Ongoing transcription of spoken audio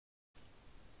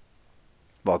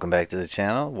Welcome back to the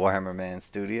channel, Warhammer Man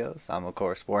Studios. I'm of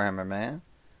course Warhammer Man.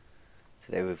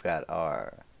 Today we've got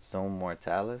our Zone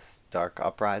Mortalis Dark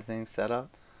Uprising set up,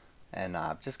 and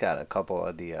I've just got a couple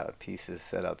of the pieces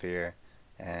set up here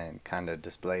and kind of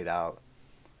displayed out.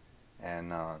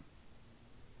 And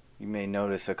you may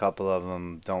notice a couple of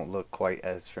them don't look quite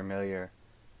as familiar.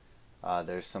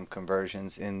 There's some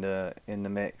conversions in the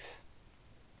mix,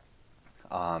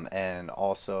 and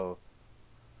also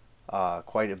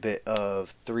quite a bit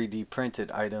of 3D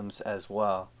printed items as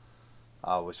well,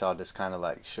 which I'll just kind of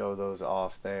like show those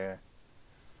off there.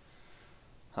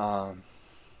 But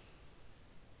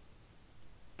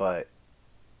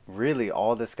really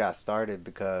all this got started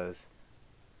because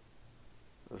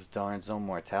those darn Zone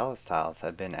Mortalis tiles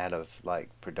had been out of like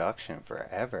production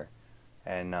forever,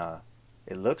 and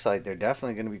it looks like they're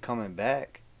definitely going to be coming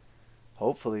back,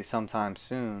 hopefully sometime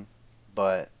soon,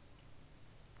 but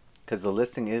because the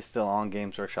listing is still on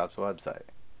Games Workshop's website.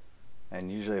 And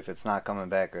usually if it's not coming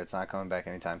back, or it's not coming back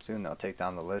anytime soon, they'll take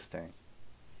down the listing.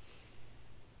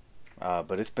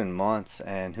 But it's been months,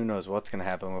 and who knows what's going to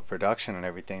happen with production and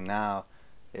everything now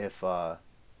if, if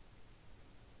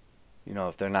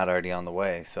they're not already on the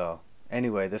way. So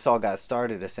anyway, this all got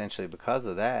started essentially because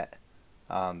of that.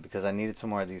 Because I needed some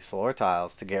more of these floor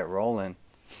tiles to get rolling.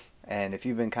 And if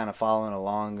you've been kind of following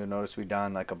along, you'll notice we've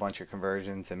done like a bunch of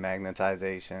conversions and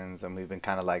magnetizations, and we've been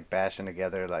kind of like bashing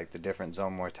together like the different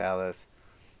Zone Mortalis,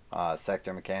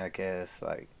 sector mechanicus,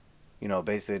 like,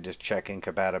 basically just checking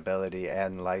compatibility,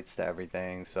 adding lights to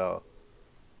everything. So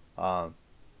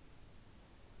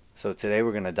today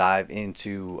we're gonna dive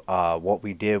into what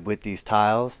we did with these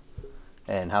tiles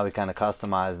and how we kind of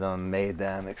customized them, made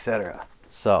them, etc.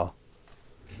 So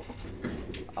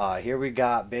here we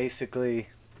got basically.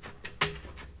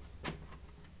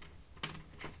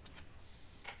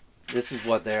 This is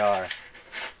what they are.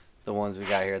 The ones we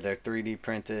got here, they're 3D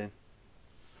printed.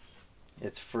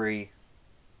 It's free.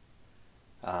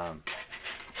 They're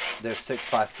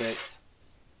 6x6.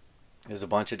 There's a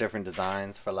bunch of different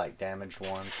designs for like damaged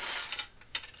ones.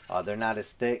 They're not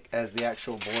as thick as the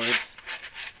actual boards,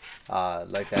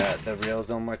 like the real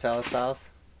Zone Mortalis styles.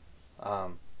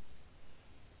 But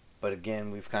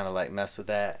again, we've kind of like messed with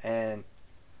that, and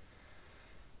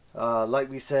like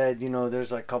we said,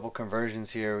 there's like a couple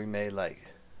conversions here. We made like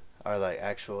our like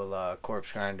actual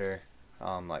corpse grinder,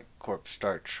 like corpse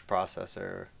starch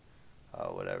processor,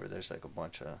 whatever. There's like a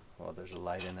bunch of, well, there's a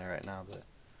light in there right now, but a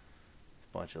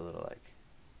bunch of little like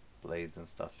blades and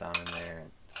stuff down in there,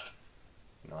 and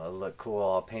it'll look cool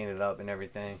all painted up and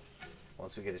everything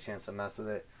once we get a chance to mess with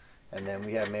it. And then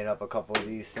we have made up a couple of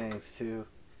these things too.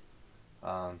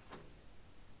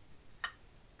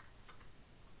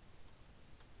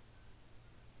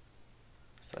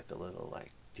 It's like a little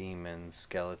like demon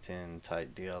skeleton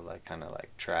type deal, like kind of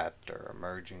like trapped or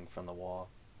emerging from the wall,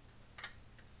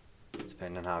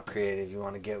 depending on how creative you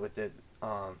want to get with it.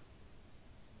 But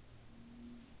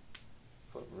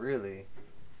really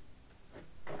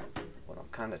what I'm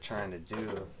kind of trying to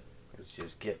do is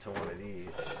just get to one of these.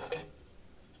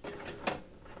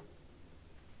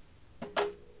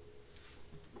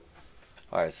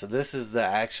 Alright, so this is the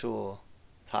actual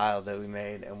tile that we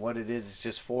made, and what it is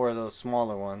just four of those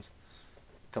smaller ones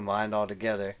combined all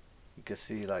together. You can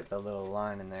see like the little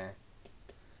line in there,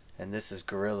 and this is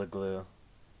Gorilla Glue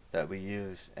that we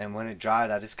used. And when it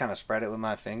dried, I just kind of spread it with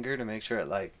my finger to make sure it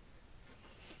like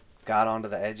got onto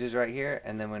the edges right here,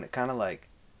 and then when it kind of like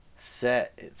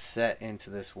set, it set into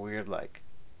this weird like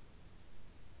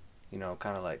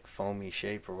kind of like foamy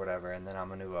shape or whatever. And then I'm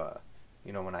gonna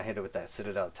when I hit it with that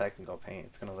Citadel technical paint,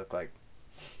 it's gonna look like,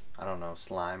 I don't know,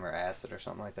 slime or acid or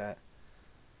something like that.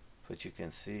 But you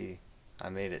can see I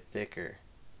made it thicker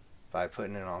by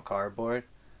putting it on cardboard.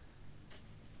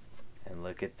 And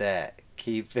look at that,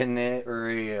 keeping it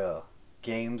real.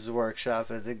 Games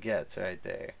Workshop as it gets right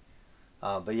there.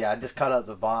 But yeah, I just cut out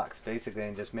the box basically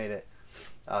and just made it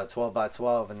 12 by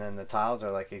 12, and then the tiles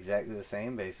are like exactly the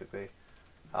same basically.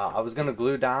 I was gonna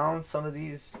glue down some of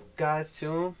these guys to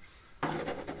them,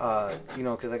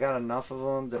 because I got enough of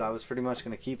them that I was pretty much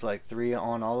going to keep like 3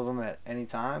 on all of them at any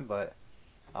time, but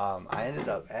I ended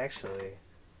up actually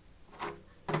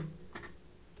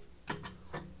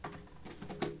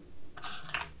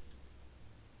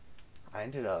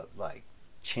like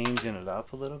changing it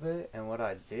up a little bit, and what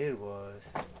I did was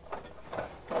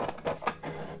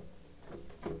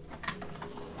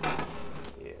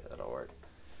yeah, that'll work.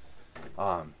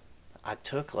 I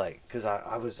took like, because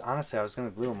I was honestly, I was going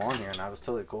to glue them on here and I was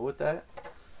totally cool with that,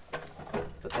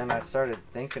 but then I started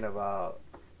thinking about,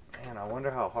 man, I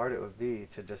wonder how hard it would be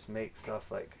to just make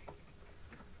stuff like,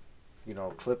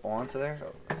 clip onto there.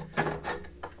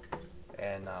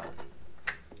 and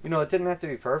you know, it didn't have to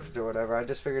be perfect or whatever. I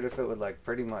just figured if it would like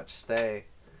pretty much stay,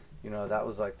 you know, that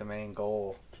was like the main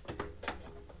goal,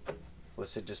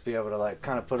 was to just be able to like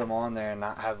kind of put them on there and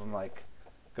not have them like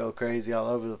go crazy all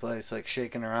over the place, like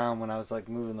shaking around when I was like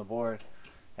moving the board.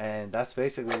 And that's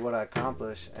basically what I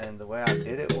accomplished. And the way I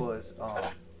did it was,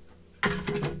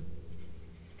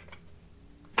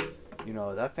 you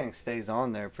know, that thing stays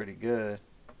on there pretty good.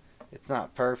 It's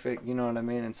not perfect, you know what I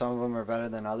mean, and some of them are better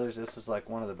than others. This is like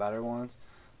one of the better ones,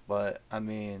 but I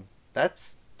mean,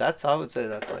 that's I would say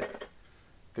that's like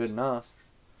good enough.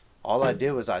 All I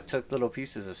did was I took little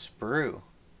pieces of sprue.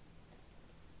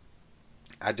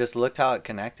 I just looked how it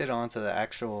connected onto the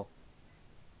actual,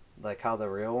 like how the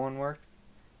real one worked,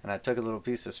 and I took a little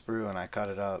piece of sprue and I cut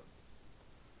it up,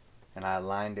 and I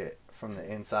aligned it from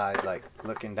the inside, like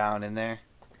looking down in there,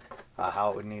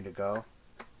 how it would need to go.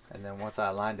 And then once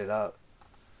I lined it up,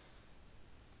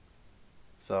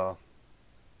 so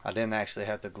I didn't actually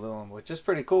have to glue them, which is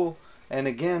pretty cool. And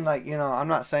again, like, you know, I'm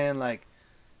not saying like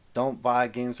don't buy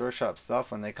Games Workshop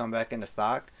stuff when they come back into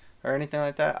stock or anything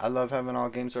like that. I love having all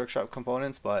Games Workshop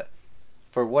components, but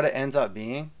for what it ends up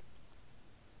being,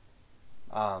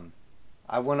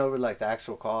 I went over like the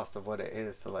actual cost of what it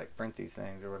is to like print these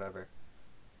things or whatever,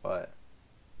 but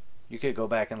you could go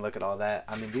back and look at all that.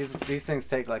 I mean, these things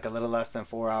take like a little less than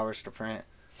 4 hours to print,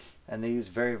 and they use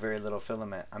very, very little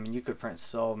filament. I mean, you could print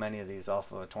so many of these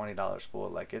off of a $20 spool.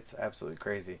 Like, it's absolutely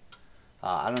crazy.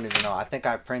 I don't even know. I think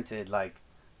I printed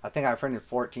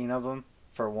 14 of them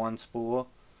for one spool,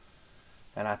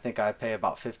 and I think I pay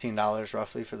about $15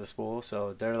 roughly for the spool.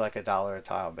 So they're like $1 a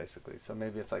tile basically. So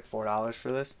maybe it's like $4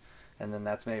 for this, and then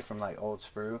that's made from like old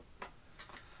sprue.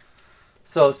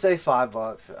 So say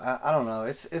 $5. I don't know.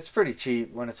 It's pretty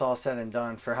cheap when it's all said and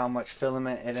done for how much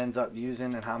filament it ends up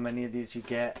using and how many of these you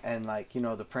get, and like, you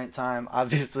know, the print time.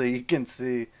 Obviously, you can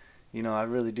see, you know, I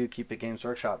really do keep it Games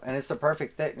Workshop, and it's the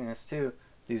perfect thickness too.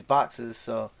 These boxes,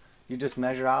 so you just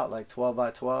measure out like 12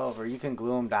 by 12, or you can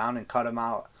glue them down and cut them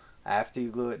out after you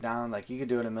glue it down. Like, you could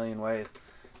do it a million ways.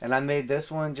 And I made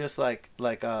this one just like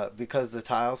because the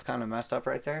tiles kind of messed up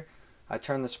right there. I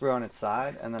turn the sprue on its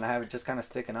side, and then I have it just kind of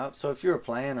sticking up. So if you were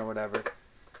playing or whatever,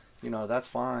 you know, that's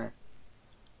fine.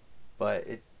 But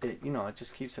it you know, it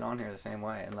just keeps it on here the same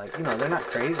way. And like, you know, they're not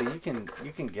crazy. You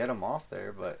can get them off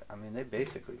there, but I mean, they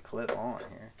basically clip on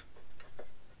here.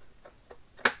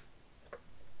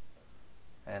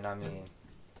 And I mean,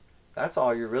 that's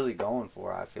all you're really going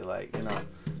for, I feel like. You know,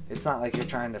 it's not like you're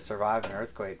trying to survive an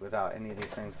earthquake without any of these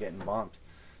things getting bumped.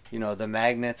 You know, the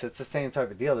magnets, it's the same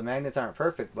type of deal. The magnets aren't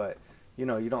perfect, but you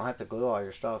know, you don't have to glue all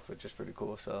your stuff, which is pretty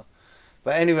cool. So,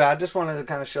 but anyway, I just wanted to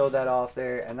kind of show that off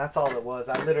there, and that's all it was.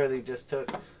 I literally just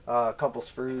took a couple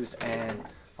sprues and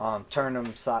turned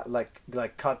them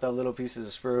like cut the little pieces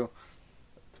of sprue.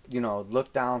 You know,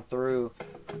 look down through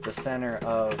the center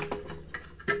of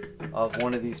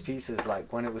one of these pieces,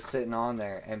 like when it was sitting on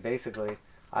there, and basically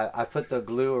I put the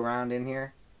glue around in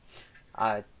here.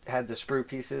 I had the sprue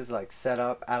pieces like set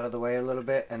up out of the way a little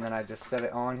bit, and then I just set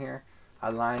it on here. I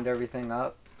lined everything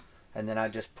up, and then I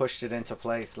just pushed it into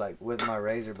place like with my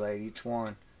razor blade, each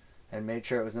one, and made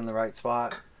sure it was in the right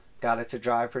spot. Got it to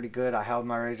dry pretty good. I held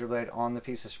my razor blade on the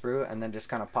piece of sprue and then just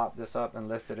kind of popped this up and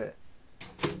lifted it,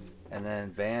 and then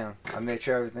bam, I made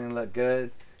sure everything looked good,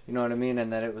 you know what I mean,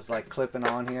 and that it was like clipping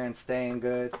on here and staying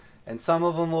good. And some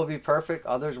of them will be perfect,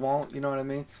 others won't, you know what I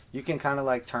mean. You can kind of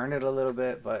like turn it a little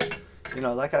bit, but you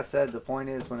know, like I said, the point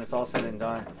is when it's all said and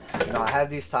done, you know, I have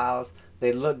these tiles.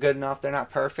 They look good enough. They're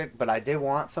not perfect, but I did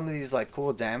want some of these like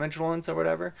cool damaged ones or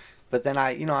whatever. But then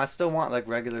I still want like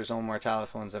regular Zone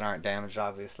Mortalis ones that aren't damaged,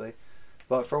 obviously.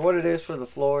 But for what it is for the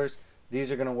floors,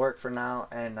 these are gonna work for now.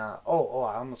 And I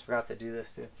almost forgot to do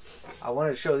this too. I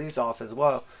wanted to show these off as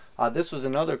well. This was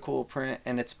another cool print,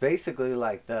 and it's basically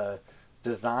like the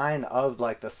design of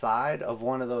like the side of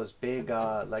one of those big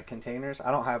like containers. I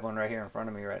don't have one right here in front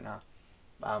of me right now,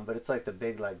 but it's like the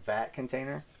big like vat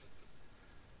container.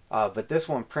 But this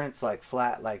one prints like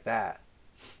flat like that,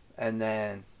 and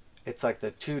then it's like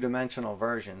the two-dimensional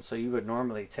version. So you would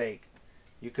normally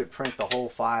you could print the whole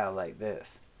file like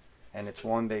this, and it's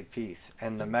one big piece,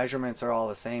 and the measurements are all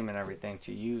the same and everything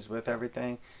to use with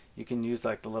everything. You can use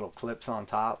like the little clips on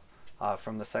top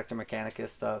from the Sector Mechanicus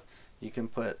stuff. You can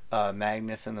put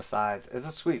magnets in the sides. It's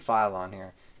a sweet file on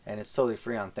here, and it's totally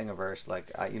free on Thingiverse.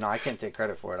 Like, you know, I can't take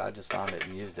credit for it. I just found it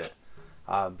and used it.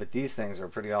 But these things are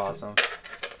pretty awesome.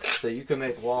 So you can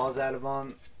make walls out of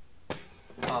them,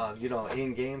 you know,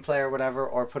 in gameplay or whatever,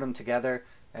 or put them together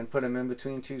and put them in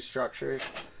between two structures.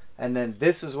 And then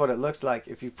this is what it looks like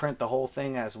if you print the whole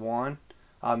thing as one.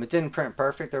 It didn't print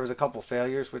perfect. There was a couple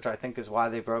failures, which I think is why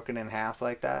they broke it in half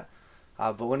like that.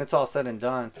 But when it's all said and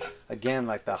done, again,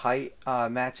 like the height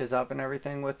matches up and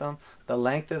everything with them. The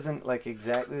length isn't like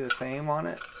exactly the same on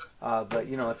it, but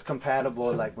you know, it's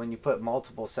compatible. Like when you put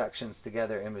multiple sections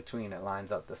together in between, it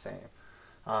lines up the same.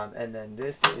 And then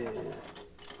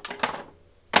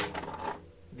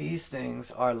these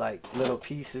things are like little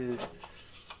pieces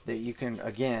that you can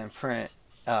again print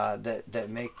that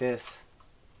make this.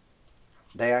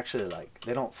 They actually like,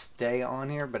 they don't stay on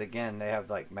here, but again, they have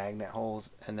like magnet holes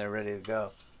and they're ready to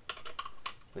go.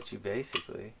 But you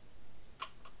basically,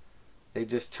 they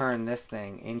just turn this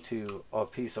thing into a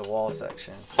piece of wall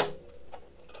section.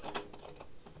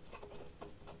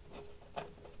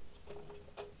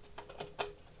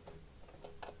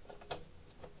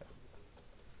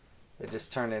 They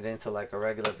just turn it into like a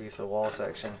regular piece of wall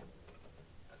section.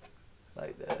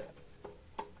 Like that.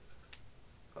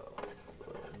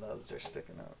 Are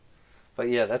sticking out, but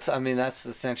yeah, that's, I mean, that's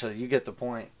essentially, you get the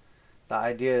point. The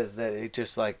idea is that it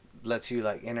just like lets you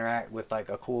like interact with like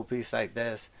a cool piece like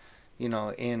this, you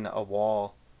know, in a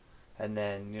wall. And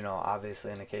then, you know,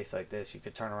 obviously in a case like this, you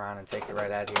could turn around and take it right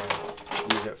out here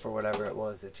and use it for whatever it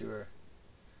was that you were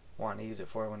wanting to use it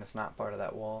for when it's not part of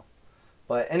that wall.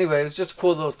 But anyway, it was just a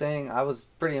cool little thing. I was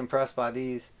pretty impressed by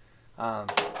these, you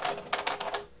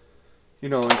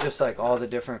know, and just like all the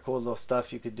different cool little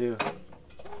stuff you could do.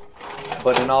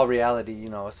 But in all reality, you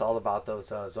know, it's all about those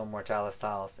Zone Mortalis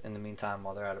tiles in the meantime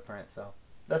while they're out of print. So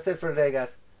that's it for today,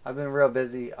 guys. I've been real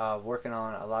busy working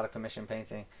on a lot of commission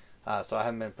painting, so I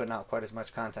haven't been putting out quite as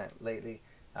much content lately.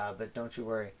 But don't you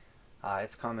worry,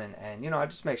 it's coming. And, you know, I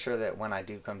just make sure that when I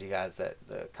do come to you guys that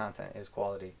the content is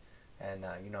quality and,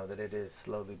 you know, that it is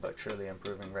slowly but surely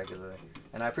improving regularly.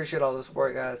 And I appreciate all the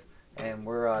support, guys. And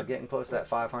we're getting close to that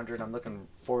 500. I'm looking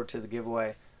forward to the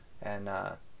giveaway. And,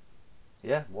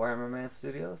 yeah, Warhammer Man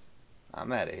Studios,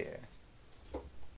 I'm out of here.